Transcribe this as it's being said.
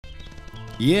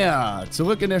Yeah,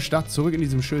 zurück in der Stadt, zurück in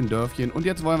diesem schönen Dörfchen. Und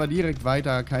jetzt wollen wir direkt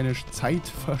weiter, keine Zeit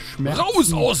verschmerzen.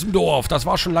 Raus aus dem Dorf, das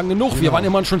war schon lang genug. Genau. Wir waren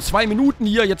immerhin schon 2 Minuten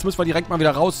hier. Jetzt müssen wir direkt mal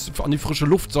wieder raus an die frische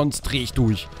Luft, sonst drehe ich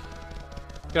durch.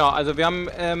 Genau, also wir haben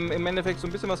im Endeffekt so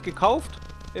ein bisschen was gekauft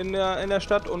in der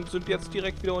Stadt und sind jetzt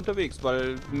direkt wieder unterwegs,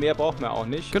 weil mehr brauchen wir auch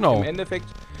nicht. Genau. Im Endeffekt,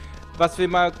 was wir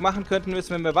mal machen könnten, ist,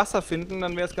 wenn wir Wasser finden,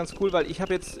 dann wäre es ganz cool, weil ich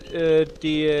habe jetzt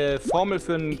die Formel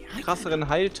für einen krasseren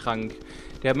Heiltrank.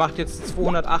 Der macht jetzt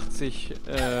 280.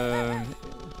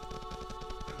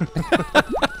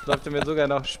 Läuft er mir sogar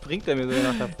noch, springt er mir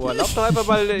sogar noch davor. Lauft doch einfach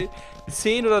mal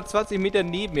 10 oder 20 Meter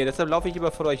neben mir. Deshalb laufe ich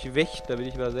lieber von euch weg, damit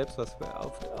ich mal selbst was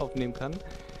aufnehmen kann.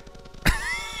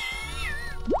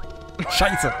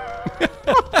 Scheiße.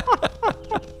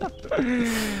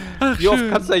 Ach, wie oft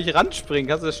kannst du eigentlich ranspringen?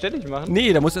 Kannst du das ständig machen?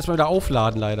 Nee, da musst du erstmal wieder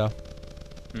aufladen, leider.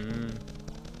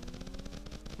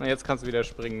 Na, jetzt kannst du wieder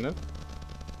springen, ne?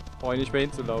 Brauche ich nicht mehr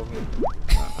hinzulaufen.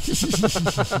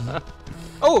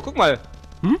 Oh, guck mal!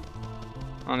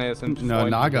 Ah ne, das sind Freunde.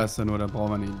 Naga ist da nur, da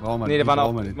brauchen wir nicht. Nee, der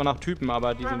waren auch Typen,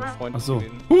 aber die sind Freunde. Ach so.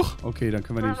 gewesen. Huch! Okay, dann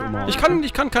können wir die nicht umhauen.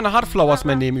 Ich kann keine Hardflowers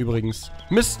mehr nehmen übrigens.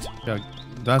 Mist. Ja,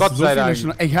 da hast Gott du so sei viele Dank.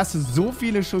 schon. Ey, hast du so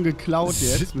viele schon geklaut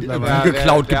jetzt mittlerweile?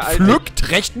 Geklaut, der gepflückt,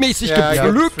 rechtmäßig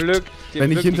Ja, gepflückt.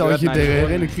 Wenn ich hinter euch hinterher renne,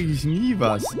 renne. kriege ich nie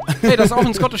was. Hey, das ist auch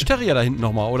ein Scottish Terrier da hinten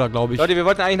nochmal, oder glaube ich? Leute, wir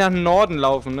wollten eigentlich nach dem Norden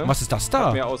laufen, ne? Was ist das Haben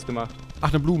da? wir ausgemacht. Ach,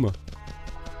 eine Blume.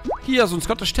 Hier, so ein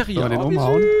Scottish Terrier. Sollen wir den wie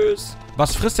umhauen? süß.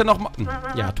 Was frisst der noch?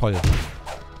 Ja, toll.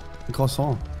 Ein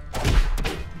Croissant.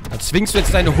 Da zwingst du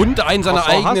jetzt deine Hunde ein, seiner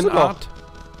Croissant hast eigenen du doch. Art.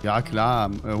 Ja,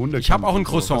 klar, Hunde. Ich habe auch ein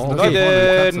Croissant. Was ist das Okay. denn? Eine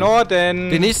Leute, Katze.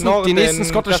 Norden. Den nächsten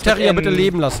Scottish das wird Terrier bitte enden.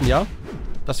 leben lassen, ja?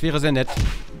 Das wäre sehr nett.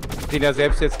 Den er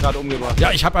selbst jetzt gerade umgebracht hat.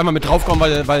 Ja, ich habe einmal mit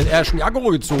draufgekommen, weil er schon die Aggro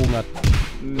gezogen hat.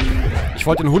 Ich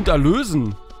wollte den Hund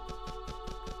erlösen.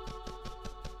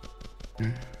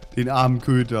 Den armen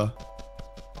Köter.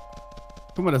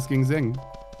 Guck mal, das ging Seng.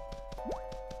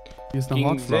 Hier ist eine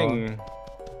Hotflower.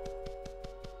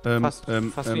 Fast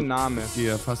wie ein Name.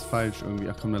 Ja, fast falsch irgendwie.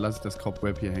 Ach komm, dann lass ich das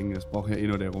Cobweb hier hängen. Das braucht ja eh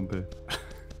nur der Rumpel.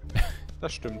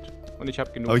 Das stimmt. Und ich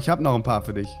habe genug. Aber ich habe noch ein paar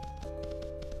für dich.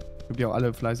 Gibt ja auch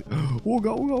alle fleißig.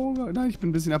 Oger. Nein, ich bin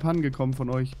ein bisschen abhanden gekommen von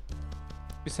euch.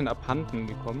 Bisschen abhanden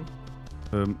gekommen.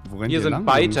 Wo rennt Hier ihr sind lang,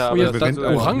 Beiter, Jungs? aber Hier das sind ist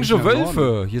orange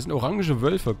Wölfe. Hier sind orange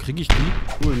Wölfe. Krieg ich die?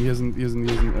 Cool, hier sind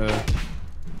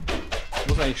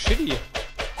Muss eigentlich shitty.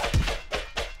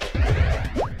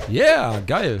 Yeah,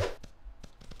 geil.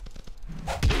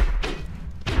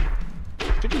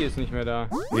 Shitty ist nicht mehr da.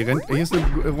 hier ist eine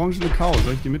orangene Kau.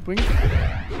 Soll ich die mitbringen?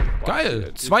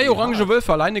 Geil. 2 orange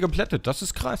Wölfe alleine geplättet. Das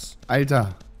ist krass.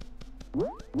 Alter.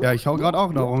 Ja, ich hau gerade auch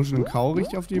eine orangene Kau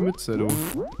richtig auf die Mütze, du.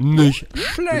 Nicht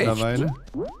schlecht.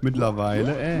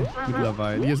 Mittlerweile.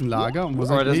 Hier ist ein Lager. Und wo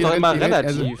Aber das ist doch immer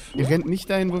relativ. Ihr rennt nicht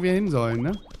dahin, wo wir hin sollen,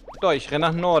 ne? Doch, ich renne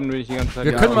nach Norden, will ich die ganze Zeit.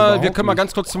 Wir Ja, können überhaupt mal nicht.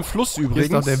 ganz kurz zum Fluss Hier übrigens.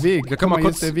 ist doch der Weg. Wir können mal Guck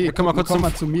kurz, hier ist der Weg. wir können mal kurz Komm zum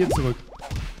mal zu mir zurück.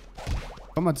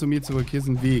 Komm mal zu mir zurück. Hier ist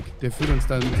ein Weg. Der führt uns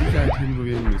da mit Sicherheit hin, wo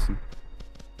wir hin müssen.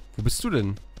 Wo bist du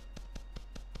denn?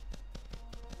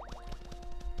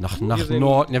 Nach gesehen.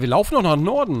 Norden. Ja, wir laufen doch nach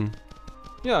Norden.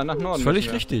 Ja, nach Norden. Das ist völlig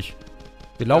müssen wir. richtig.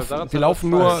 Wir Ja, laufen, Sarah wir hat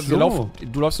laufen das nur, falsch. wir So. laufen,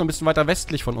 du läufst noch ein bisschen weiter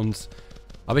westlich von uns.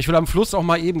 Aber ich will am Fluss auch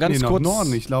mal eben ganz Nee, nach kurz...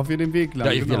 Norden. Ich laufe hier den Weg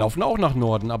lang. Ja, wir laufen auch nach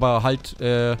Norden, aber halt,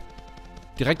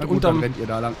 direkt Na gut, dann unterm... rennt ihr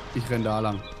da lang. Ich renn da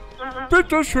lang.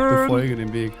 Bitteschön, Befolge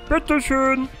den Weg.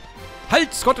 bitteschön.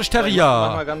 Halt, Scottish Mach mal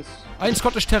Terrier. ganz. Ein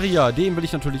Scottish Terrier, den will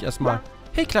ich natürlich erstmal...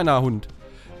 Hey, kleiner Hund.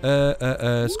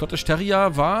 Scottish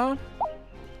Terrier war...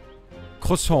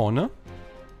 Croissant, ne?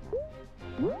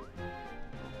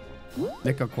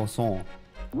 Lecker Croissant.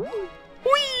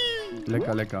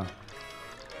 Lecker.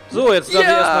 So, jetzt darf ich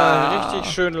Ja. erstmal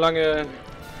richtig schön lange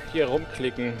hier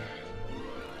rumklicken.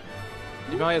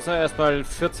 Ich mache jetzt erstmal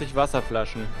 40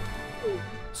 Wasserflaschen.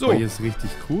 So. Oh, hier ist richtig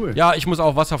cool. Ja, ich muss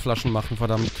auch Wasserflaschen machen,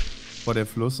 verdammt. Vor der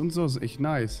Fluss und so ist echt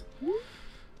nice.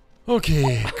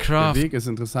 Okay, Der Craft. Weg ist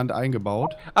interessant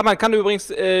eingebaut. Ah, man kann übrigens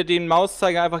den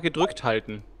Mauszeiger einfach gedrückt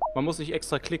halten. Man muss nicht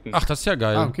extra klicken. Ach, das ist ja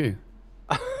geil. Ah, okay.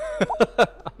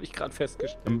 Hab ich gerade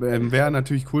festgestellt. Wäre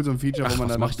natürlich cool, so ein Feature, Ach, wo man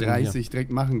was dann noch macht denn hier? 30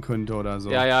 direkt machen könnte oder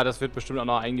so. Ja, das wird bestimmt auch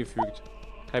noch eingefügt.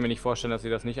 Kann ich mir nicht vorstellen, dass sie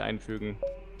das nicht einfügen.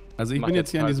 Also ich Macht bin jetzt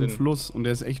jetzt hier an mal diesem Sinn. Fluss und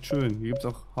der ist echt schön. Hier gibt es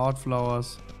auch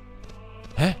Hardflowers.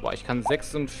 Hä? Boah, ich kann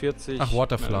 46... Ach,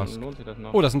 Waterflask. Lohnt sich das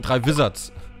noch? Oh, das sind 3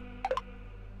 Wizards.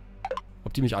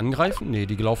 Ob die mich angreifen? Nee,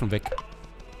 die laufen weg.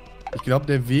 Ich glaube,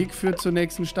 der Weg führt zur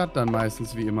nächsten Stadt dann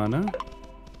meistens, wie immer, ne?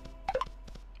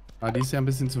 Ah, die ist ja ein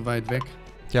bisschen zu weit weg.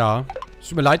 Ja. Es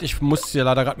tut mir leid, ich muss ja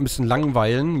leider gerade ein bisschen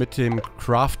langweilen mit dem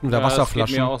Craften der Das geht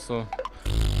Wasserflaschen. mir auch so.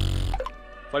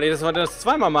 Weil ihr das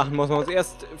zweimal machen muss. Man muss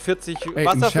erst 40 Ey,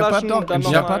 Wasserflaschen und dann ein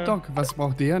nochmal... Shepherd Dog. Was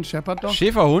braucht der? Ein Shepherd Dog?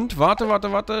 Schäferhund?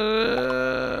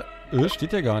 Warte.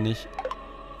 Steht ja gar nicht.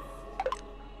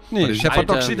 Nee, Shepherd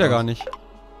Dog steht ja gar nicht.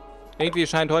 Irgendwie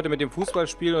scheint heute mit dem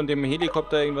Fußballspiel und dem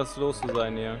Helikopter irgendwas los zu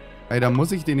sein hier. Ey, da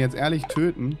muss ich den jetzt ehrlich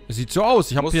töten. Sieht so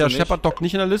aus. Ich habe Musst hier du nicht. Shepherd Dog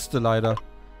nicht in der Liste, leider.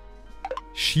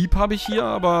 Sheep habe ich hier,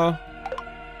 aber...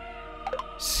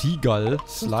 Seagull, Tut mir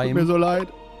Slime. so leid,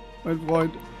 mein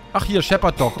Freund. Ach, hier,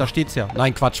 Shepherd Dog, da steht's ja.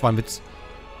 Nein, Quatsch, war ein Witz.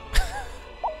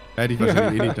 Hätte ich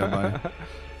wahrscheinlich eh nicht dabei.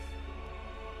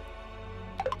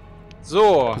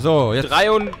 So, jetzt...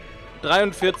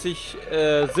 43,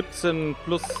 17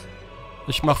 plus...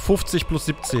 Ich mach 50 plus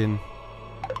 17.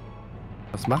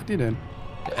 Was macht ihr denn?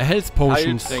 Health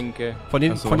Potions. Heiltränke. Von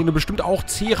denen, Ach so. von denen du bestimmt auch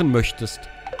zehren möchtest.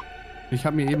 Ich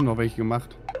habe mir eben noch welche gemacht.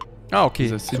 Ah, okay,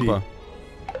 Dieser City. super.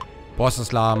 Boah, ist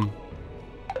das lahm.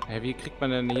 Hä, wie kriegt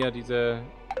man denn hier diese...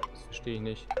 Das verstehe ich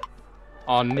nicht.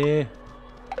 Oh, nee.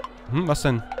 Was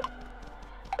denn?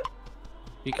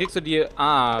 Wie kriegst du die...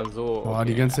 Ah, so. Boah, okay.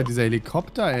 die ganze Zeit dieser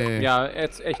Helikopter, ey. Ja,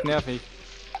 jetzt echt nervig.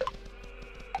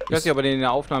 Ich weiß nicht, ob ihr den in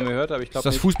der Aufnahme hört, aber ich Ist glaube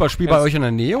das nicht. Fußballspiel bei euch in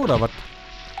der Nähe oder was?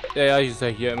 Ja, ich ist ja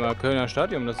hier immer Kölner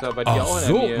Stadion, das ist ja bei dir Ach auch in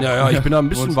so, der Nähe. ja, ich bin da ein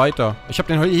bisschen Wo ist- weiter. Ich habe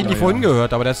den heute Ja, vorhin ja.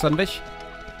 gehört, aber der ist dann weg.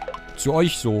 Zu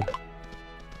euch so.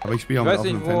 Aber ich spiele auch Ich mit weiß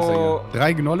offenem nicht, Fenster wo- hier.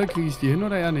 3 Gnolle kriege ich die hin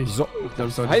oder eher nicht? So, Ich glaube,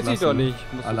 ich sollte Weiß es ich doch lassen.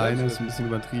 nicht. Musst du Alleine selbst ist ein bisschen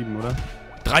übertrieben, oder?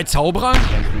 3 Zauberer? Kann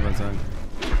ich lieber sagen.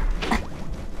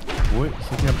 Obwohl,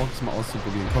 ich hätte ja Bock, es mal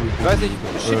auszuprobieren. Komm, Ich weiß nicht,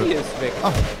 Shitty ist weg.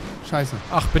 Ach, scheiße.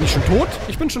 Ach, bin ich schon tot?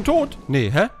 Ich bin schon tot.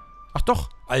 Nee, hä? Ach doch,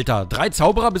 Alter. 3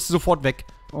 Zauberer, bist du sofort weg.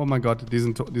 Oh mein Gott, die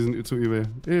sind zu übel.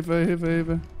 Hilfe, Hilfe,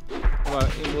 Hilfe. Aber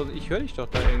irgendwo, ich höre dich doch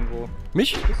da irgendwo.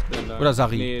 Mich? Wo bist du denn da? Oder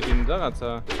Sari? Nee, den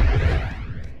Sarazar.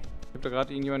 Ich hab da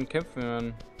gerade irgendjemanden kämpfen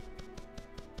hören.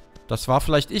 Das war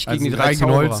vielleicht ich Also gegen die 3 3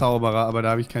 Zauberer. Gnoll-Zauberer, aber da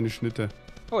habe ich keine Schnitte.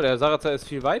 Oh, der Sarazar ist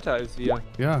viel weiter als wir.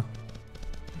 Ja,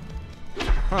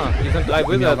 Hier sind 3 ich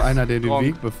bin ja auch Wizards. einer, der den Gronk.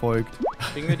 Weg befolgt.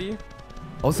 Kriegen wir die?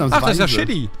 Ausnahmsweise. Ach, das ist ja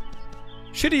Shitty.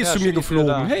 Shitty ist Ja, zu mir Shitty ist wieder geflogen.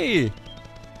 da. Hey.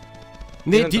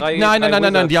 Nee, sind die, drei- nein, drei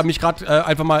die Wizards. haben mich gerade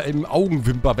einfach mal im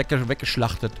Augenwimper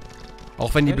weggeschlachtet.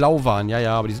 Auch wenn die Echt? blau waren. Ja,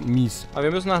 ja, aber die sind mies. Aber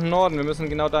wir müssen nach Norden, wir müssen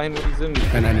genau dahin, wo die sind.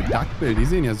 Ich kann eine Duckbill, die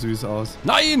sehen ja süß aus.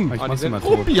 Nein! Ich Ah, mach die sie sind mal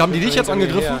tot. Uppi, haben die dich jetzt Hinter mir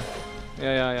angegriffen?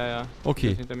 her. Ja. Die Okay,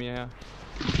 sind hinter mir her.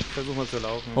 Ich versuche mal zu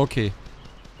laufen. okay.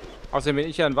 Außerdem bin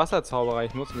ich ja ein Wasserzauberer,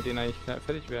 ich muss mit denen eigentlich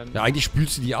fertig werden. Ja, eigentlich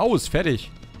spülst du die aus.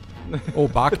 Fertig. Oh,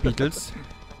 Bark Beetles.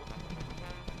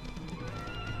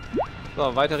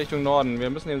 So, weiter Richtung Norden. Wir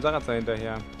müssen dem Sarazar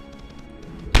hinterher.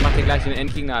 Ich mach dir gleich den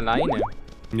Endgegner alleine.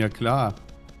 Ja, klar.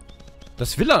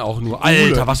 Das will er auch nur.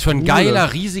 Alter, was für ein Coole.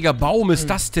 geiler, riesiger Baum ist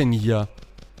das denn hier?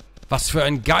 Was für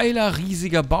ein geiler,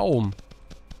 riesiger Baum.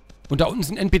 Und da unten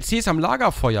sind NPCs am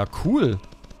Lagerfeuer. Cool.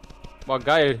 Boah,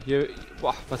 geil. Hier.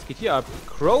 Boah, was geht hier ab?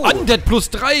 Crow. Undead plus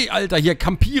 3, Alter. Hier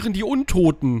kampieren die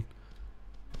Untoten.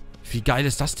 Wie geil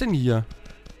ist das denn hier?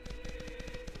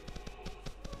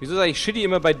 Wieso sag ich Shitty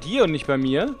immer bei dir und nicht bei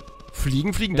mir?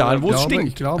 Fliegen Ja, da, wo es Ich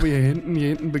stinkt. glaube, hier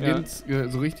hinten beginnt es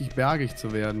so richtig bergig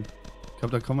zu werden. Ich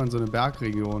glaube, da kommt man in so eine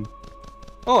Bergregion.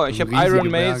 Oh, ich So habe riesige Iron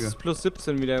Mace Berge. plus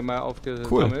 17 wieder mal aufgesammelt.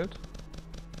 Cool.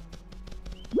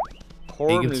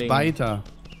 Hier geht's Hormling. weiter.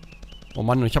 Oh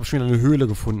Mann, und ich habe schon wieder eine Höhle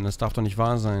gefunden. Das darf doch nicht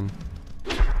wahr sein.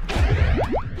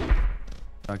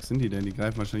 Wie stark sind die denn? Die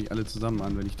greifen wahrscheinlich alle zusammen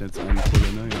an, wenn ich da jetzt einen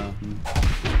pulle, ne? Ja.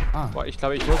 Ah, Boah, ich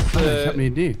glaube, ich muss ich habe eine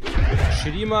Idee.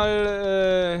 Shitty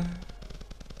mal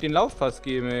den Laufpass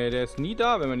geben, ey. Der ist nie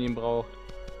da, wenn man ihn braucht.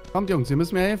 Kommt, Jungs, ihr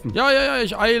müsst mir helfen. Ja,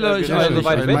 ich eile, Ja, ich wir sind eile. so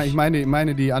weit weg. Ich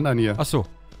meine die anderen hier. Achso.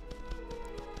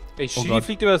 Ey, Oh Shitty Gott.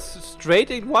 fliegt immer straight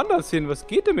irgendwo anders hin. Was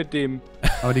geht denn mit dem?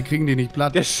 Aber die kriegen die nicht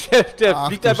platt. Der Ach,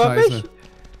 fliegt du einfach Scheiße. weg.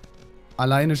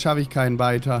 Alleine schaffe ich keinen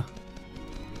weiter.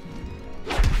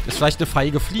 Ist vielleicht eine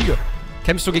feige Fliege.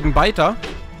 Kämpfst du gegen Biter?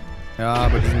 Ja,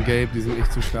 aber die sind gelb, die sind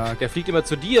echt zu stark. Der fliegt immer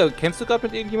zu dir. Kämpfst du gerade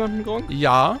mit irgendjemandem, Gronk?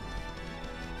 Ja.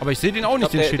 Aber ich sehe den auch Ich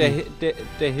nicht, glaub, den Shitty.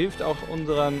 der hilft auch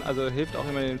unseren, also hilft auch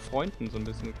immer den Freunden so ein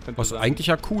bisschen. Könnte Was sein. eigentlich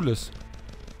ja cool ist.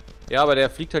 Ja, aber der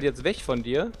fliegt halt jetzt weg von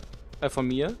dir. Von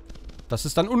mir. Das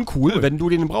ist dann uncool, wenn du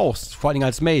den brauchst. Vor allen Dingen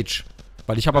als Mage.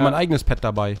 Weil ich habe ja Ja. mein eigenes Pet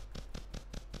dabei.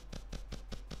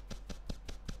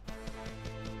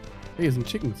 Hey, hier sind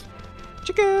Chickens.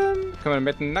 Chicken! Können wir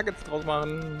mit Nuggets draus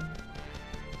machen.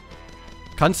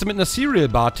 Kannst du mit einer Cereal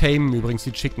Bar tamen, übrigens,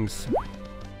 die Chickens.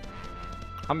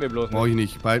 Haben wir bloß Brauche nicht.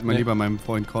 ich nicht. Bald mal Nee. lieber meinem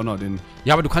Freund Connor den.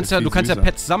 Ja, aber du kannst Ist ja viel süßer.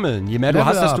 Pets sammeln. Je mehr du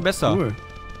hast, Level desto up. besser. Cool.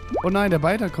 Oh nein, der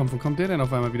Biter kommt. Wo kommt der denn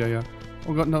auf einmal wieder her?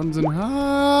 Oh Gott, da unten sind.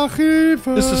 Ach,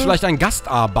 Hilfe! Ist es vielleicht ein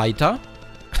Gastarbeiter?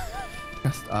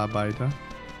 Gastarbeiter?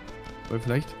 Oder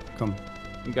vielleicht? Komm.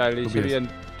 Geil, ich habe Probier's. hier einen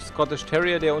Scottish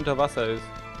Terrier, der unter Wasser ist.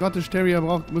 Scottish Terrier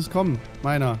muss kommen.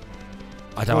 Meiner.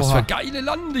 Alter, was für geile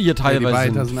Lande hier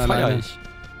teilweise sind. Feier ich.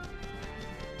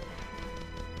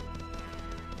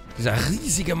 Dieser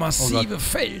riesige, massive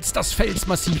Fels. Das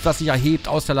Felsmassiv, das sich erhebt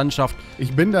aus der Landschaft.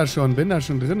 Ich bin da schon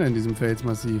drin in diesem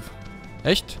Felsmassiv.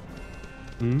 Echt?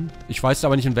 Hm? Ich weiß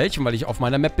aber nicht in welchem, weil auf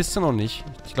meiner Map bist du noch nicht.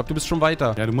 Ich glaube, du bist schon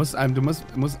weiter. Ja, du musst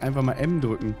einfach mal M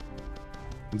drücken.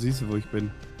 Dann siehst du, wo ich bin.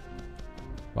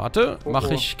 Warte,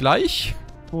 mache ich gleich.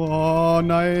 Oh,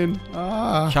 nein.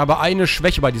 Ah. Ich habe eine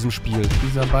Schwäche bei diesem Spiel.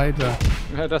 Dieser Weiter.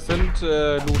 Ja, das sind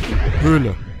Looten.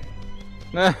 Höhle.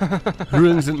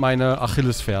 Höhlen sind meine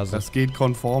Achillesferse. Das geht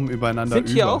konform übereinander Sind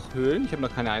hier auch Höhlen? Ich habe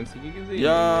noch keine einzige gesehen.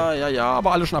 Ja,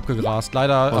 aber alle schon abgegrast.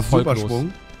 Leider erfolglos.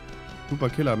 Supersprung. Super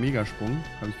Killer, Megasprung.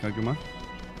 Habe ich gerade gemacht.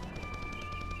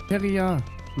 Terrier,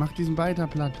 mach diesen Weiter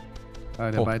platt.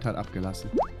 Ah, der Weiter hat abgelassen.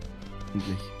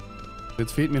 Endlich.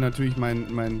 Jetzt fehlt mir natürlich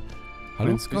mein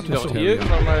Scottish Terrier. Doch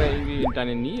irgendwann mal irgendwie in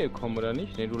deine Nähe kommen, oder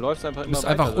nicht? Nee, du läufst einfach immer weiter. Du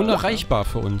bist einfach unerreichbar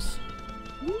für uns.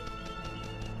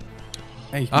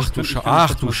 Ey, Ach du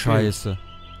Scheiße.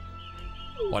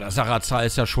 Boah, der Sarazar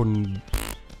ist ja schon...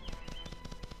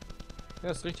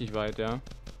 Ja, ist richtig weit, ja.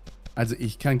 Also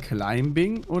ich kann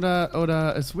Climbing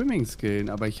oder Swimming skillen,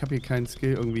 aber ich habe hier keinen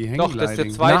Skill irgendwie hängen. Doch, das ist der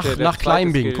zweite. Nach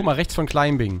Climbing. Skill. Guck mal, rechts von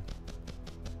Climbing.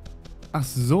 Ach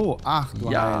so, ach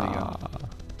du ja.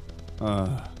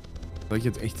 Heiliger. Soll ich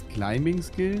jetzt echt Climbing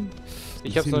skillen?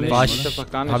 Ich hab's noch nicht. Ich hab's noch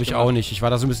gar nicht. Hab ich auch nicht. Ich war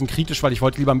da so ein bisschen kritisch, weil ich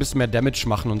wollte lieber ein bisschen mehr Damage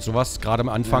machen und sowas, gerade am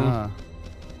Anfang. Ja.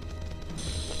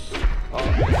 Oh, Gott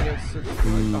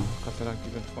sei Dank,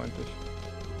 die sind freundlich.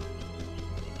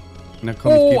 Na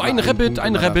komm, ein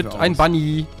Rabbit, ein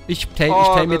Bunny. Ich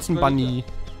tame jetzt einen Bunny.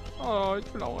 Oh,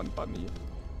 ich will auch einen Bunny.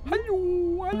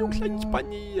 Hallo, kleines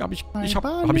Bunny. Hab ich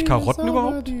Karotten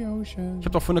überhaupt? Ich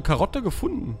hab doch für eine Karotte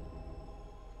gefunden.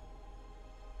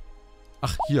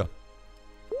 Ach, hier.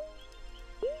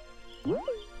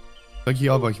 Soll ich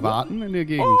hier auf euch warten in der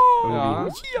Gegend? Ja,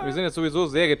 wir sind jetzt sowieso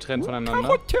sehr getrennt voneinander.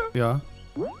 Karotte. Ja.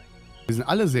 Wir sind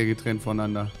alle sehr getrennt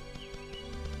voneinander.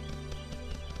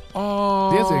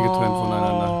 Oh. Sehr getrennt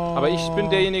voneinander. Aber ich bin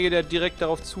derjenige, der direkt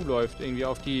darauf zuläuft, irgendwie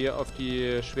auf die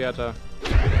Schwerter.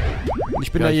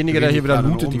 Ich bin derjenige, der hier wieder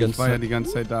lootet die ganze Zeit. Ich war ja die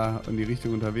ganze Zeit da in die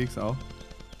Richtung unterwegs auch.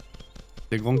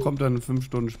 Der Grund kommt dann 5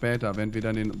 Stunden später, wenn wir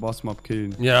dann den Bossmob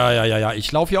killen. Ja. Ich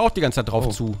laufe hier auch die ganze Zeit drauf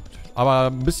zu. Aber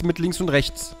ein bisschen mit links und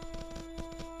rechts.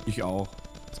 Ich auch.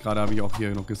 Jetzt gerade habe ich auch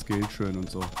hier noch geskillt schön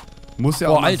und so. Muss ja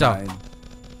auch Alter. sein.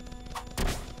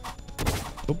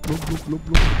 Blub.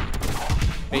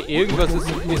 Ey, irgendwas ist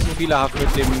fehlerhaft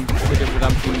mit dem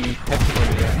verdammten Pet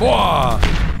von mir. Boah!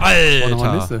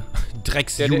 Alter! Oh,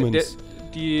 Drecks-Humans.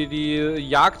 Die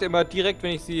jagt immer direkt,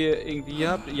 wenn ich sie irgendwie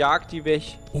hab, jagt die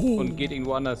weg und geht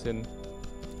irgendwo anders hin.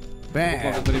 Guck mal,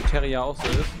 was mit dem Terrier auch so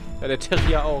ist. Ja, der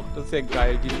Terrier auch. Das ist ja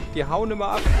geil. Die hauen immer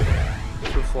ab.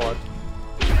 Sofort.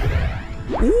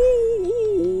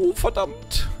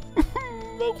 Verdammt!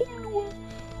 Warum nur?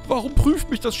 Warum prüft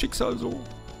mich das Schicksal so?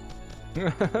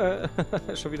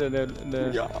 Schon wieder eine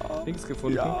Dings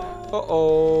gefunden. Ja.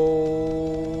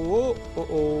 Oh.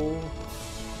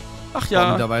 Ach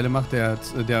ja. Mittlerweile macht der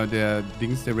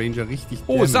Dings, der Ranger richtig.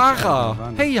 Oh,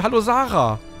 Sarah! Hey, hallo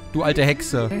Sarah! Du alte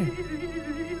Hexe. Hey.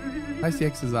 Heißt die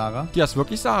Hexe Sarah? Die heißt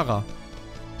wirklich Sarah.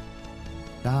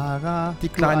 Sarah. Die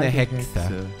kleine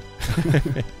Hexe.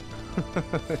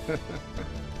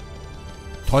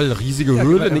 Toll, riesige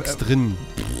Höhle, nix drin.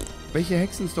 Welche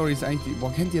Hexenstory ist eigentlich?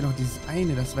 Boah, kennt ihr noch dieses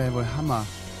eine? Das war ja wohl Hammer.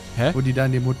 Hä? Wo die da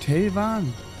in dem Hotel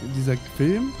waren. In dieser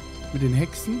Film mit den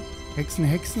Hexen. Hexen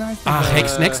heißt das? Ach,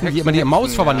 Hexen, die immer die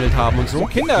Maus verwandelt haben und so. So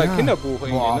Kinderbuch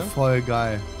irgendwie, boah, ne? voll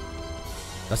geil.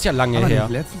 Das ist ja lange Haben wir her.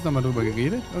 nicht letztens nochmal drüber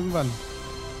geredet? Irgendwann.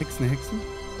 Hexen.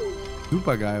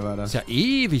 Super geil war das. Das ist ja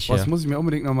ewig Boah, her. das muss ich mir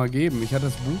unbedingt nochmal geben. Ich hatte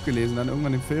das Buch gelesen, dann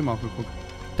irgendwann den Film auch geguckt.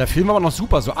 Der Film war aber noch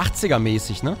super, so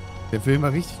 80er-mäßig, ne? Der Film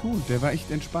war richtig gut. Der war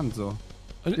echt entspannt so.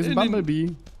 Das ist ein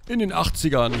Bumblebee. In den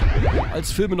 80ern,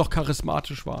 als Filme noch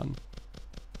charismatisch waren.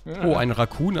 Ja. Oh, ein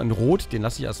Raccoon, ein Rot, den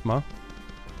lasse ich erstmal.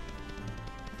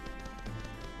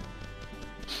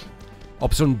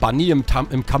 Ob so ein Bunny im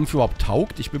Kampf überhaupt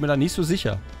taugt, ich bin mir da nicht so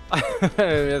sicher.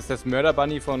 Das ist das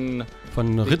Mörder-Bunny von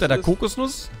Ritter der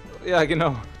Kokosnuss? Ja,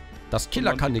 genau. Das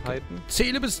Killer kann nicht.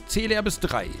 Zähle er bis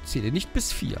 3. Zähle nicht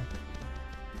bis 4.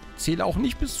 Zähle auch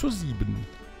nicht bis zur 7.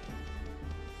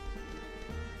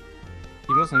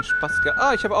 Die muss einen Spaß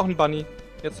ich habe auch einen Bunny.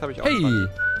 Jetzt habe ich auch einen Bunny.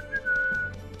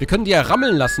 Wir können die ja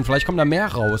rammeln lassen, vielleicht kommt da mehr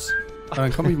raus.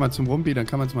 Dann komme ich mal zum Rumpi, dann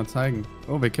kann man es mal zeigen.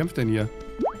 Oh, wer kämpft denn hier?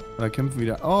 Oder kämpfen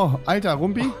wieder. Oh, alter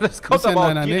Rumpi. Das kommt du bist ja aber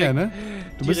in meiner Nähe, ne?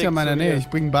 Du bist ja in meiner Nähe. Ich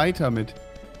bring einen Biter mit.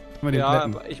 Ja,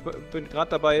 ich bin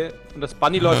gerade dabei und das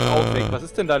Bunny läuft auch weg. Was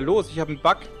ist denn da los? Ich habe einen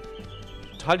Bug.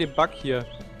 Total den Bug hier.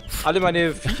 Alle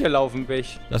meine Viecher laufen weg.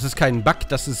 Das ist kein Bug,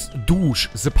 das ist Dusch.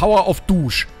 The power of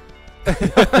Dusch.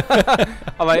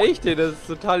 Aber echt, ey, das ist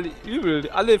total übel.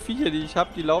 Alle Viecher, die ich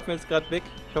habe, die laufen jetzt gerade weg.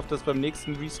 Ich hoffe, das ist beim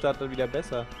nächsten Restart dann wieder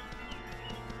besser.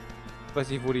 Ich weiß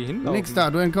nicht, wo die hinlaufen. Nix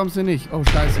da, du entkommst dir nicht. Oh,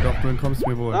 scheiße doch, du entkommst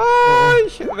mir wohl.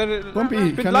 Ich bin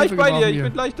Pumpi, gleich bei dir, ich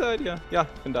bin gleich bei dir. Ja,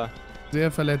 bin da. Sehr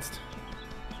verletzt.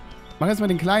 Mach erstmal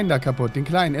den Kleinen da kaputt, den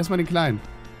Kleinen, erstmal den Kleinen.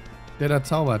 Der da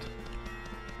zaubert.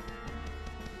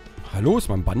 Hallo, ist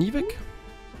mein Bunny weg?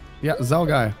 Ja,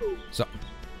 saugeil. So.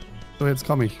 So, jetzt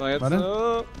komme ich. So, jetzt,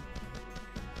 warte.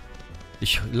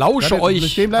 Ich lausche Warte,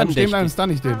 euch stehen bleiben, andächtig. ist da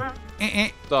nicht den.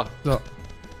 So.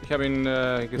 Ich habe ihn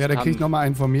gescannt. Ja, der kriegt nochmal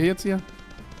einen von mir jetzt hier.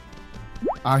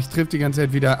 Ah, ich triff die ganze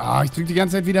Zeit wieder. Ah, ich drück die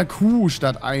ganze Zeit wieder Q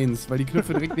statt 1, weil die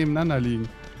Knöpfe direkt nebeneinander liegen.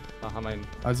 Ach, haben wir ihn.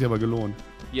 Hat sich aber gelohnt.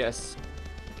 Yes.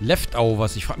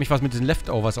 Leftovers. Ich frage mich, was mit diesen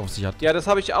Leftovers auf sich hat. Ja, das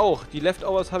habe ich auch. Die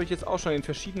Leftovers habe ich jetzt auch schon in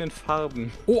verschiedenen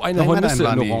Farben. Oh, eine Hornisse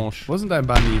in Orange. Wo ist denn dein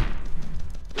Bunny?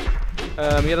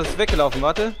 Ja, das ist weggelaufen.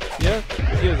 Warte.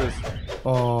 Hier ist es.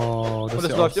 Oh, das Und ist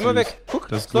es ja läuft auch immer süß. weg. Guck,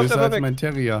 Das ist es läuft größer einfach als weg. mein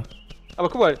Terrier. Aber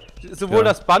guck mal, sowohl Ja.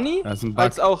 das Bunny Das ist ein Bug.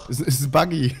 als auch... Es ist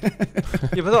Buggy.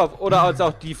 Hier, pass auf. Oder als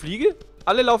auch die Fliege.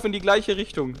 Alle laufen in die gleiche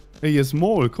Richtung. Hey, hier ist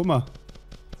Mol, guck mal.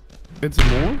 Kennst du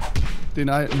Mol? Den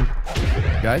alten.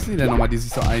 Wie heißen die denn nochmal, die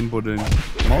sich so einbuddeln?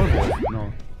 Maulwolf,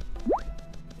 genau.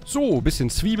 So, bisschen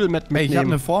Zwiebel mit Hey, ich habe eine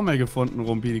mitnehmen. Formel gefunden,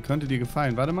 Rumpi, die könnte dir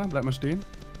gefallen. Warte mal, bleib mal stehen.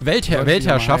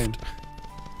 Weltherrschaft.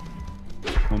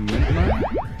 Moment mal.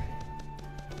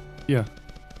 Hier.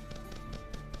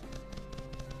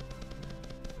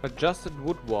 Adjusted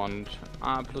Wood Wand.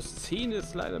 Ah, plus 10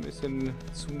 ist leider ein bisschen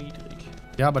zu niedrig.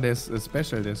 Ja, aber der ist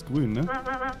special, der ist grün, ne?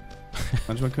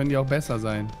 Manchmal können die auch besser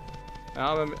sein. Ja,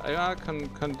 aber ja,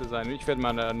 könnte sein. Ich werde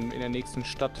mal dann in der nächsten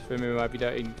Stadt, wenn wir mal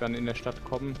wieder irgendwann in der Stadt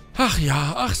kommen. Ach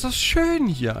ja, ach, ist das schön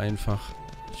hier einfach.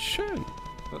 Schön.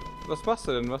 Was machst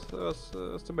du denn? Was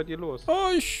ist denn bei dir los? Oh,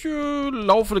 ich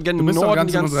laufe gerne Du im bist doch Norden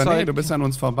ganz die in ganze unserer Nähe, Zeit. du bist an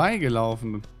uns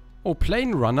vorbeigelaufen. Oh,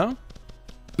 Plane Runner.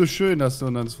 So schön, dass du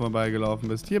an uns vorbeigelaufen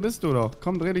bist. Hier bist du doch.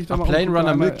 Komm, dreh dich doch mal um. Plane guck doch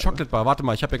Runner einmal. Milk Chocolate Bar. Warte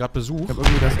mal, ich habe ja gerade Besuch. Ich habe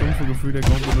irgendwie das dumpfe Gefühl, der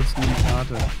kommt benutzt nur die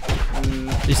Karte.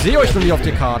 Ich sehe euch noch nicht auf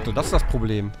der Karte, das ist das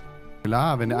Problem.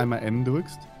 Klar, wenn du einmal M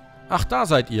drückst. Ach, da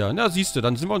seid ihr. Na, siehst du,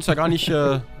 dann sind wir uns ja gar nicht,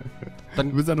 Du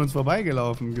bist an uns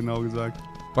vorbeigelaufen, genau gesagt.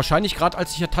 wahrscheinlich gerade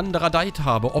als ich hier Tanderadeit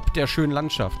habe, ob der schönen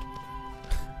Landschaft.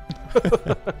 Du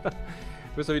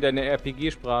bist doch wieder in der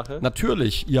RPG-Sprache.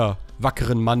 Natürlich, ihr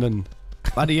wackeren Mannen.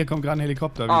 Warte, hier kommt gerade ein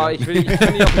Helikopter wieder. Ah, ich kann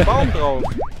nicht auf den Baum drauf.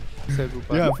 Ist ja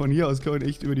super. Ja, von hier aus kann man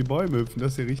echt über die Bäume hüpfen.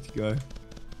 Das ist ja richtig geil.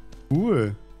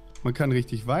 Cool. Man kann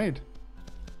richtig weit.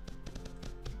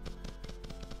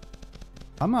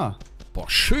 Hammer. Boah,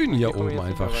 schön hier Komm, oben jetzt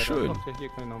einfach, nicht mehr weiter. schön. Doch, hier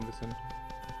kann ich noch ein bisschen.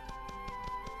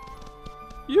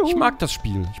 Ich mag das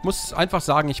Spiel. Ich muss einfach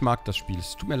sagen, ich mag das Spiel.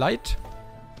 Es tut mir leid.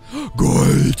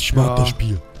 Gold, ich mag Ja. das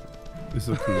Spiel. Ist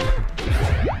so cool.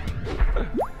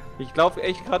 Ich laufe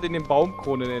echt gerade in den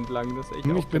Baumkronen entlang. Das ist echt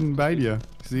Ich bin bei dir.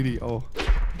 Ich sehe dich auch.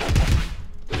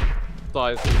 So,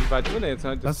 jetzt wie weit sind wir denn jetzt?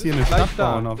 Lass Das hier ist eine gleich Stadt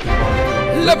da. bauen auf dem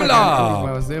Baum. Level Mal up!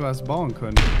 was selber was bauen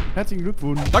können. Herzlichen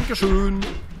Glückwunsch. Dankeschön.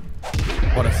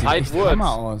 Boah, das sieht echt Sidewoods.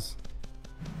 Hammer aus.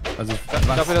 Also,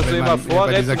 dafür, dass du wenn immer man bei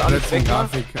vorrennst dieser und alles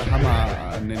Klötzchen-Grafik Hammer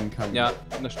nennen kann. Ja,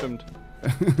 das stimmt.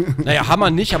 Naja, Hammer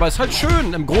nicht, aber ist halt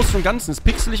schön. Im Großen und Ganzen ist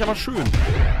pixelig, aber schön.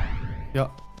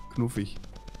 Ja, knuffig.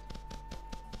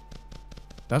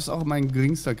 Das ist auch mein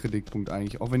geringster Kritikpunkt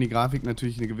eigentlich. Auch wenn die Grafik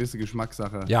natürlich eine gewisse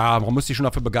Geschmackssache. Ja, man muss sich schon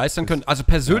dafür begeistern können. Also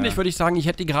persönlich Ja. würde ich sagen, ich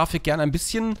hätte die Grafik gerne ein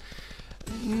bisschen,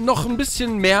 noch ein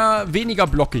bisschen mehr, weniger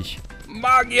blockig.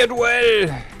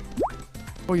 Magierduell!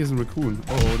 Oh, hier ist ein Raccoon.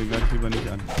 Oh, den greif ich lieber nicht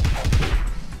an.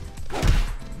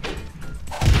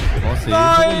 Brauchst du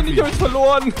Nein, Hilfe, ich hab jetzt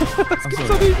verloren! Achso, gibt's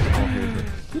doch nicht. auch Hilfe.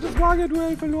 Ich hab das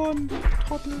Magierduell verloren, du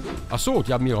Trottel. Ach so,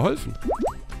 die haben mir geholfen.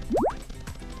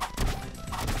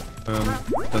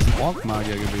 Das ist ein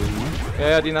Ork-Magier gewesen, ne?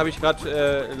 Ja, den habe ich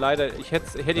gerade leider. Ich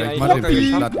hätte ihn Ja, ich eigentlich mach den locker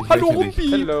wirklich geschafft. platt, ich Hallo, lächle dich.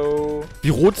 Rumpi. Hello. Wie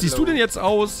rot siehst du denn jetzt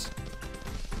aus?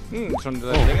 Schon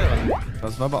seit Oh. längerem.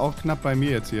 Das war aber auch knapp bei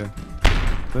mir jetzt hier.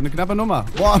 So eine knappe Nummer.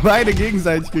 Boah, beide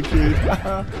gegenseitig gekillt.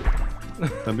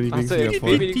 Dann bin ich Hast du wenigstens wieder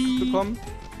voll. wenigstens bekommen?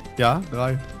 Ja,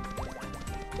 3.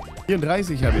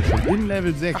 34 habe ich schon. In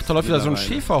Level 6. Ach, da läuft wieder so ein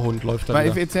mittlerweile. Schäferhund, läuft da War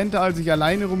wieder. effizienter, als ich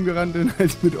alleine rumgerannt bin,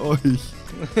 als mit euch.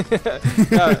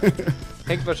 Ja,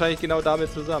 hängt wahrscheinlich genau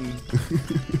damit zusammen.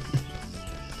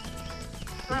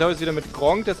 Ich glaube, es ist wieder mit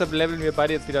Gronk, deshalb leveln wir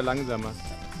beide jetzt wieder langsamer.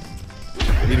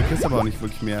 Nee, du kriegst aber auch nicht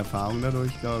wirklich mehr Erfahrung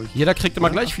dadurch, glaube ich. Jeder kriegt immer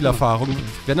gleich viel Erfahrung,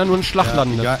 wenn er nur einen Schlag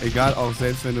landet. Egal, auch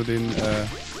selbst wenn du den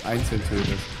einzeln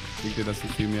tötest, bringt dir das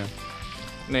nicht viel mehr.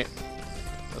 Nee,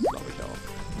 das glaube ich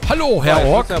auch. Hallo, Herr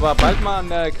Ork. Ich muss aber bald mal an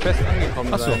der Quest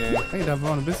angekommen sein, ey. Hey, da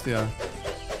vorne bist du ja.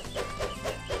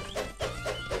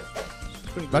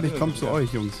 Warte, ich komm zu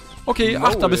euch, Jungs. Okay,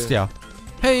 ach, da bist du ja.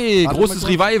 Hey, großes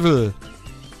Revival.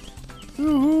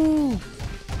 Juhu.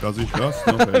 Dass ich das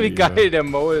noch erlebe. Wie geil, der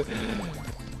Mole.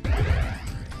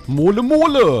 Mole,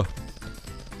 Mole.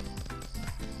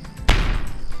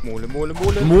 Mole, Mole,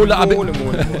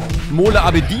 Mole. Mole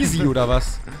Abedisi, oder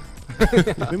was? Ich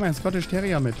bring meinen Scottish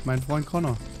Terrier mit, mein Freund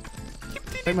Connor.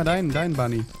 Zeig mal deinen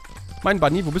Bunny. Mein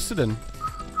Bunny, wo bist du denn?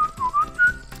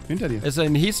 Hinter dir. Ist er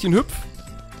ein Häschenhüpf?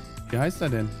 Wie heißt er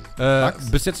denn?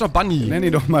 Bis jetzt noch Bunny. Nenn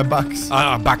ihn doch mal Bugs.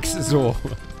 Ah, Bugs, so.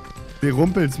 Die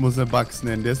Rumpels muss er Bugs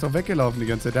nennen. Der ist doch weggelaufen die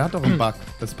ganze Zeit. Der hat doch einen Bug.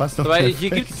 Das passt doch Weil perfekt. hier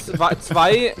gibt es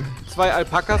zwei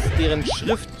Alpakas, deren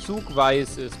Schriftzug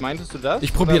weiß ist. Meintest du das?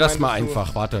 Ich probiere Oder das mal meintest du-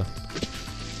 einfach, warte.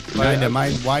 Nein, der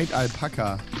meint White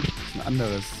Alpaca. Das ist ein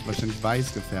anderes. Wahrscheinlich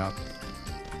weiß gefärbt.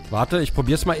 Warte, ich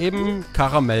probier's mal eben.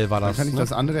 Karamell war Dann das, kann ich ne?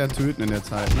 das andere ja töten in der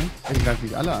Zeit, ne? Ey, die greifen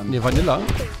mich alle an. Ne, Vanilla.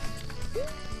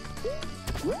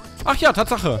 Ach ja,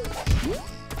 Tatsache.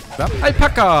 Ja.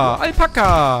 Alpaka,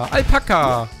 Alpaka,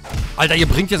 Alpaka. Alter, ihr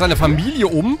bringt ja seine Familie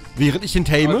um, während ich ihn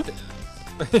tame.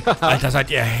 Ja. Alter,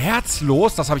 seid ihr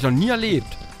herzlos? Das habe ich noch nie erlebt.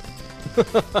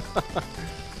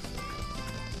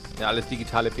 Ja, alles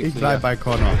digitale Pixel. Ich bleib bei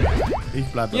Connor. Ich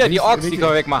bleib bei Hier, die Orks, die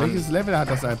können wir wegmachen. Welches Level hat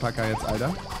das Alpaka jetzt,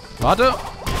 Alter? Warte.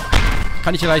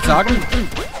 Kann ich dir gleich sagen?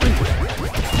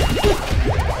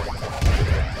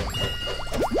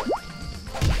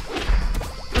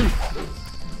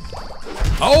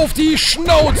 Auf die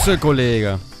Schnauze,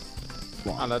 Kollege.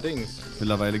 Allerdings.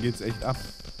 Mittlerweile geht's echt ab.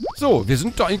 So, wir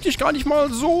sind da eigentlich gar nicht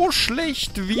mal so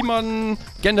schlecht, wie man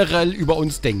generell über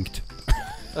uns denkt.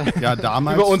 Ja,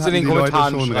 damals Über uns in hatten den die Leute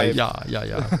Kommentaren schon schreiben. recht. Ja, ja,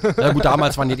 ja. Na gut,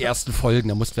 damals waren die ersten Folgen,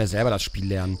 da mussten wir selber das Spiel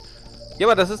lernen. Ja,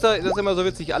 aber das ist immer so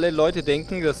witzig. Alle Leute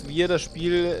denken, dass wir das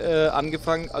Spiel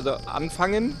anfangen,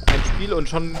 ein Spiel und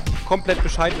schon komplett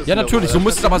Bescheid wissen. Ja, natürlich, so darüber.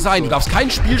 muss es aber sein. Du darfst kein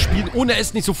Spiel spielen, ohne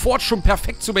es nicht sofort schon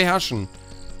perfekt zu beherrschen.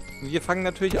 Wir fangen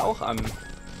natürlich auch an.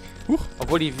 Huch.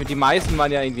 Obwohl die meisten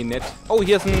waren ja irgendwie nett. Oh,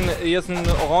 hier ist ein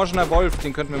orangener Wolf,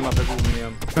 den könnten wir mal versuchen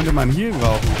hier. Könnte man hier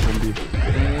brauchen, Kumbi.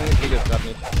 Geht jetzt gerade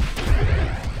nicht.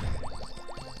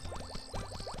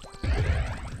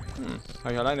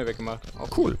 Habe ich alleine weggemacht. Auch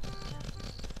Cool.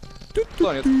 so,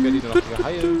 und jetzt werde ich nur noch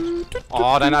geheilt.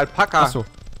 Oh, dein Alpaka. Achso.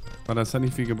 Aber das hat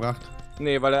nicht viel gebracht.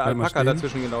 Nee, weil der Bleib mal Alpaka stehen.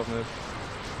 dazwischen gelaufen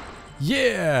ist.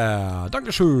 Yeah,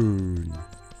 dankeschön.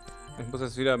 Ich muss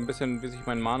jetzt wieder ein bisschen, bis ich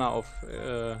meinen Mana auf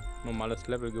normales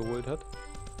Level geholt hat.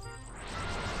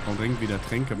 Und dringend wieder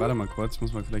Tränke. Warte mal kurz.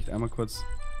 Muss man vielleicht einmal kurz...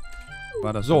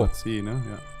 War das So. aber C, ne?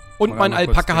 Ja. Und Mach mein einmal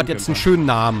kurz Alpaka hat Tränke jetzt einen machen. schönen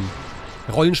Namen.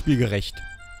 Rollenspielgerecht,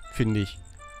 finde ich.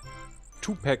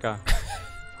 Two-Packer.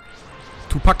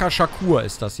 Tupaka Shakur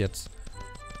ist das jetzt.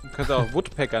 Du kannst auch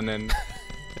Woodpecker nennen.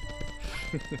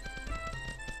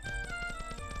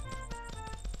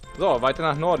 So, weiter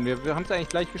nach Norden. Wir haben es eigentlich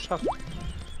gleich geschafft.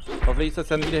 Hoffentlich ist das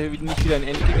dann nicht wieder ein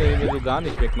Endgegner, den wir so gar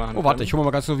nicht wegmachen Oh, warte, können. ich hole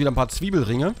mal ganz kurz wieder ein paar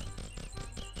Zwiebelringe.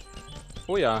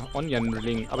 Oh ja, Onion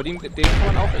Ring. Aber den kann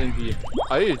man auch irgendwie...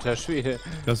 Alter Schwede.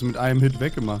 Das mit einem Hit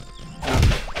weggemacht. Ja.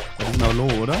 Das ist noch low,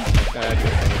 oder? Ja,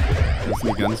 Das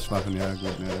sind die ganz schwachen. Ja,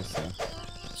 gut. Ne,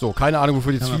 das So, keine Ahnung,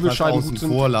 wofür die kann man fast Zwiebelscheiben außen gut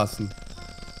sind. vor lassen.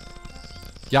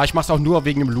 Ja, ich mach's auch nur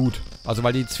wegen dem Loot. Also,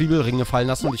 weil die Zwiebelringe fallen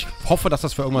lassen und ich hoffe, dass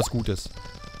das für irgendwas gut ist.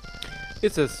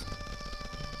 ist es.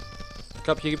 Ich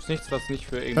glaube, hier gibt's nichts, was nicht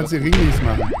für irgendwas... Kannst du Ringlis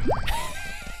machen.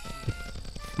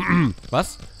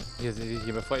 Was? Hier sehe ich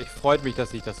immer vor. Ich freut mich,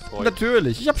 dass sich das freut.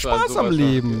 Natürlich, ich hab Das war Spaß am sowas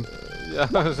Leben. von- Ja,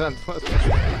 das ist sowas von-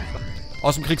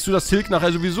 Außerdem kriegst du das Silk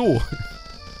nachher sowieso.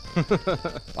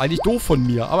 Eigentlich doof von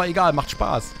mir, aber egal, macht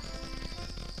Spaß.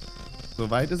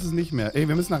 So weit ist es nicht mehr. Ey,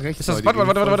 wir müssen nach rechts. Ist das... Leute,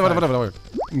 Warte. die gehen voll falsch.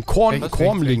 Ein Rechts, Kormling,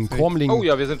 rechts, rechts. Kormling. Oh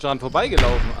ja, wir sind dran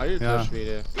vorbeigelaufen. Alter Ja.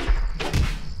 Schwede.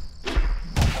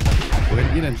 Wo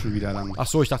rennt ihr denn schon wieder lang? Ach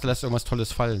so, ich dachte, lässt irgendwas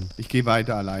Tolles fallen. Ich gehe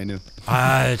weiter alleine.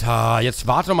 Alter, jetzt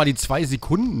warte doch mal die 2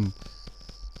 Sekunden.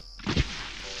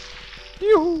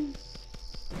 Juhu.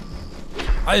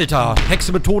 Alter,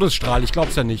 Hexe mit Todesstrahl, ich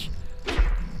glaub's ja nicht.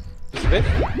 Bist du weg?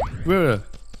 Will.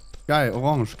 Geil,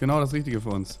 orange. Genau das Richtige für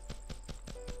uns.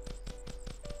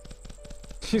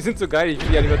 Die sind so geil. Ich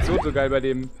finde die Animation so geil bei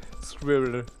dem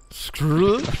Squirrel.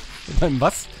 Skrill? Beim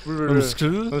was? Beim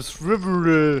Skrill?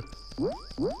 Squirrel.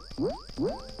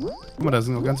 Guck mal, da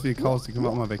sind noch ganz viele Chaos, die können wir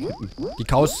auch mal weghitten. Die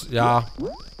Kaus, ja.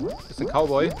 Ist ein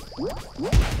Cowboy.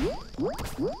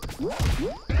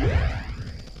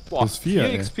 Boah, Plus 4, 4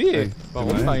 ey. XP. Ey, Warum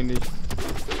immerhin. eigentlich?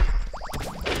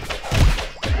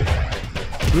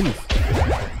 5.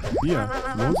 4.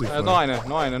 Los ich Noch eine.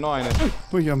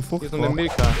 Guck, ich hab einen Hier Frucht ist noch eine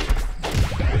Milka.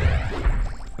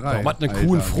 Warum hat eine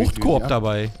Kuh einen Fruchtkorb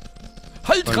dabei?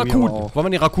 Halt, Rakun! Wollen wir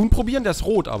den Rakun probieren? Der ist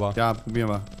rot, aber. Ja, probieren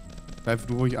wir. Greif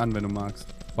du ruhig an, wenn du magst.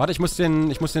 Warte, ich muss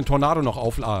den Tornado noch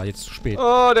aufladen. Ah, jetzt zu spät.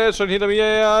 Oh, der ist schon hinter mir.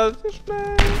 Ja, so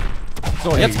schnell.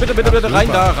 So, jetzt bitte, rein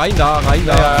da.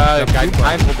 Ja, kein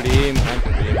Problem.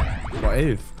 Boah,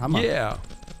 11. Hammer. Yeah.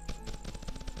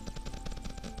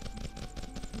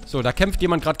 So, da kämpft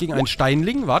jemand gerade gegen einen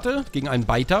Steinling. Warte, gegen einen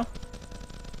Beiter.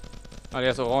 Ah,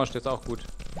 der ist orange, der ist auch gut.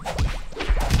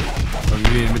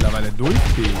 Und wir mittlerweile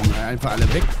durchfegen. Einfach alle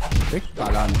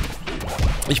wegballern.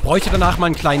 Ich bräuchte danach mal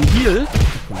einen kleinen Heal.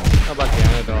 Aber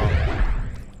gerne doch.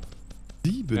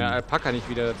 7. Ja, Alpaka nicht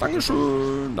wieder.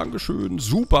 Dankeschön.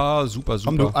 Super.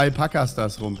 Komm, du Alpakas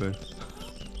das, Rumpel.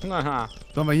 Aha.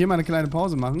 Sollen wir hier mal eine kleine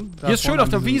Pause machen? Hier ist schön auf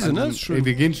der Wiese, ne? Ist schön. Ey,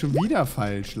 wir gehen schon wieder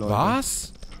falsch, Leute.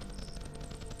 Was?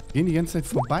 Wir gehen die ganze Zeit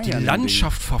vorbei. Die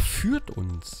Landschaft verführt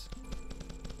uns.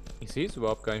 Ich sehe es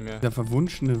überhaupt gar nicht mehr. Der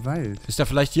verwunschene Wald. Ist der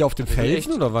vielleicht hier auf dem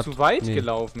Felsen oder was? Zu weit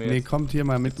gelaufen jetzt. Nee, kommt hier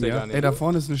mal mit mir. Ey, da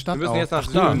vorne ist eine Stadt. Wir müssen jetzt nach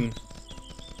da. Süden.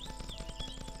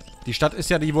 Die Stadt ist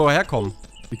ja die, wo wir herkommen.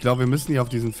 Ich glaube, wir müssen hier auf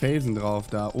diesen Felsen drauf.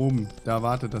 Da oben. Da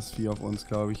wartet das Vieh auf uns,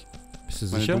 glaube ich. Bist du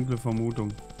Meine sicher? dunkle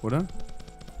Vermutung. Oder?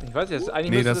 Ich weiß jetzt,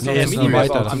 eigentlich Nee, müsste das das ist auf der noch Minimap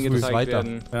weiter, auch das ist angezeigt weiter.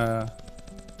 werden. Ja.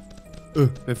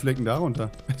 Wer flecken da runter?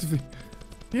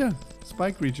 Hier,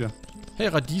 Spike Creature. Hey,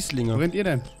 Wo Radieslinge. rennt ihr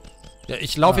denn? Ja,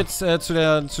 ich laufe jetzt zu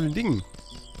den Dingen.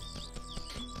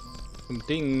 Zum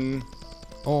Ding.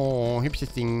 Oh,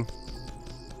 hübsches Ding.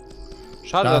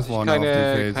 Schade, Da dass ich vorne auf den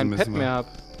Felsen kein Pet müssen wir. mehr habe.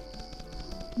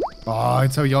 Oh,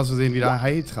 jetzt habe ich aus Versehen wieder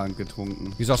Heiltrank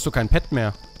getrunken. Wieso hast du kein Pet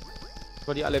mehr?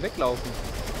 Weil die alle weglaufen.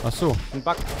 Ach so. Ein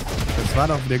Bug. Das war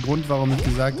doch der Grund, warum ich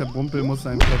gesagt habe, Rumpel muss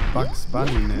sein Pet Bugs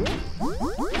Bunny nennen.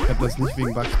 Ich habe das nicht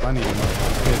wegen Bugs Bunny gemacht.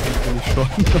 Das bin ich schon.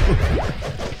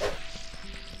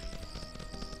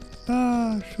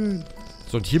 Ah, schön.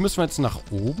 So, und hier müssen wir jetzt nach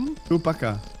oben?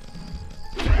 Chewbacca.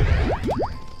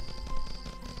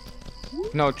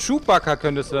 Genau, Chewbacca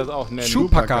könntest du das auch nennen.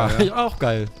 Chewbacca. Chewbacca, Ja, auch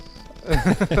geil.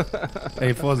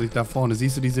 Ey, Vorsicht, da vorne.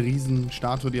 Siehst du diese riesen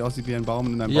Statue, die aussieht wie ein Baum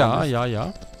in einem Baum?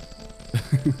 Ja.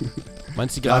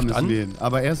 Meinst du, die Da greift müssen an? wir hin.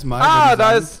 Aber erstmal.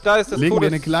 da ist das legen wir eine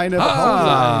Todes... kleine Pause ein.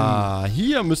 Ah,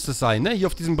 hier müsste es sein, ne? Hier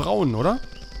auf diesem braunen, oder?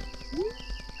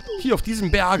 Hier auf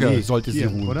diesem Berge Nee, sollte sie hier,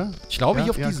 ruhen. oder? Ich glaube, Ja,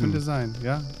 hier auf ja, diesem. könnte sein.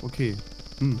 Ja, okay.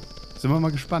 Sind wir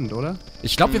mal gespannt, oder?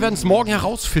 Ich glaube, wir werden es morgen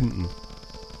herausfinden.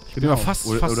 Ich bin mir fast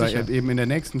oder sicher. eben in der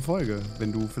nächsten Folge,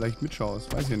 wenn du vielleicht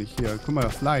mitschaust. Weiß ja nicht. Hier, guck mal,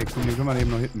 Fly. Guck, den können wir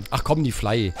eben noch hitten. Ach komm, die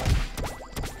Fly.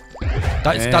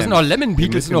 Da sind noch Lemon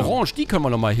Beetles in mitgenommen. Orange, die können wir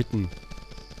noch mal hitten.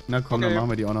 Na komm, Okay. dann machen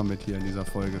wir die auch noch mit hier in dieser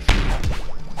Folge. Schön.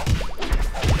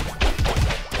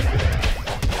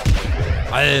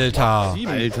 Alter.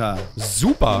 Alter.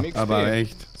 Super. Aber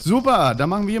echt. Super, dann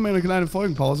machen wir hier mal eine kleine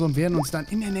Folgenpause und werden uns dann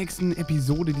in der nächsten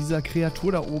Episode dieser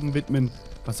Kreatur da oben widmen.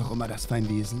 Was auch immer das für ein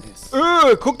Wesen ist.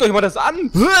 Guckt euch mal das an!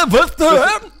 Was denn?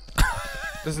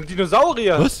 Das sind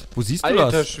Dinosaurier! Was? Wo siehst du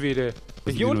Alter das? Schwede!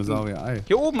 Das Hier unten! Dinosaurier, Ei.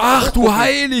 Hier oben! Ach du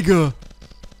Heilige!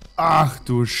 Ach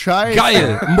du Scheiße.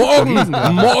 Geil!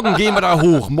 Morgen gehen wir da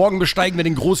hoch. Morgen besteigen wir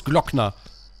den Großglockner.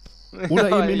 Oder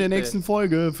Ja, eben in der echt, nächsten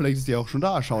Folge. Vielleicht ist die auch schon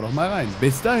da. Schau doch mal rein.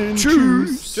 Bis dahin.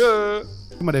 Tschüss. Tschö!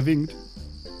 Guck mal, der winkt.